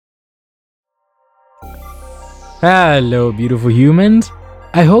Hello, beautiful humans.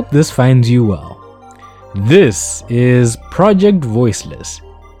 I hope this finds you well. This is Project Voiceless,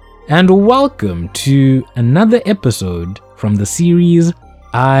 and welcome to another episode from the series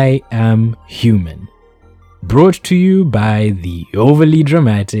I Am Human, brought to you by the overly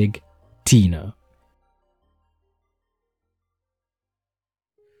dramatic Tina.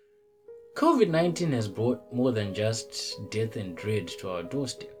 COVID-19 has brought more than just death and dread to our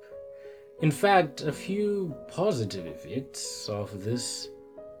doorstep. In fact, a few positive effects of this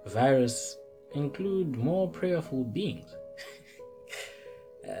virus include more prayerful beings.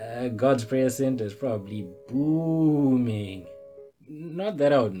 God's prayer center is probably booming. Not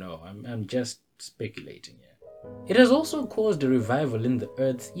that I would know, I'm just speculating here. It has also caused a revival in the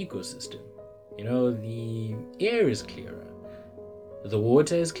Earth's ecosystem. The air is clearer, the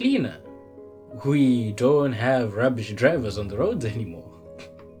water is cleaner. We don't have rubbish drivers on the roads anymore.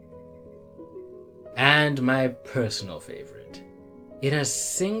 And my personal favorite, it has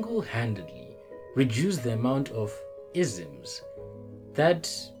single-handedly reduced the amount of isms that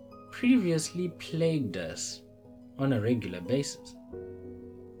previously plagued us on a regular basis.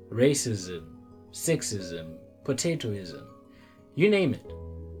 Racism, sexism, potatoism, you name it.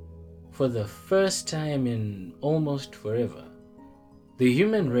 For the first time in almost forever, the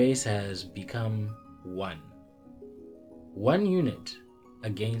human race has become one. One unit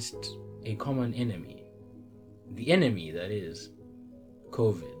against a common enemy. The enemy, that is,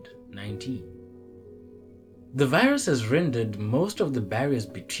 COVID-19. The virus has rendered most of the barriers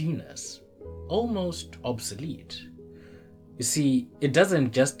between us almost obsolete. You see, it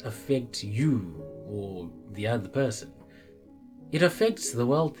doesn't just affect you or the other person. It affects the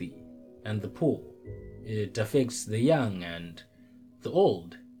wealthy and the poor. It affects the young and the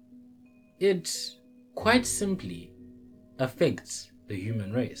old. It, quite simply, affects the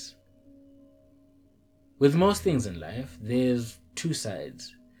human race. With most things in life, there's two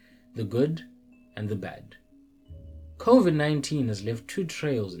sides, the good and the bad. COVID-19 has left two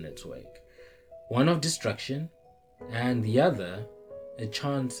trails in its wake, one of destruction and the other a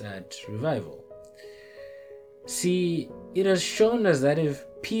chance at revival. See, it has shown us that if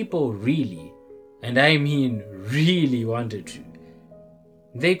people really, and I mean really wanted to,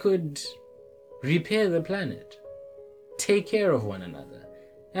 they could repair the planet, take care of one another,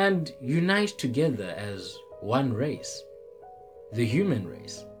 and unite together as one race, the human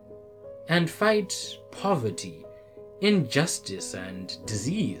race, and fight poverty, injustice, and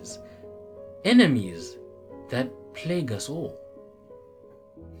disease, enemies that plague us all.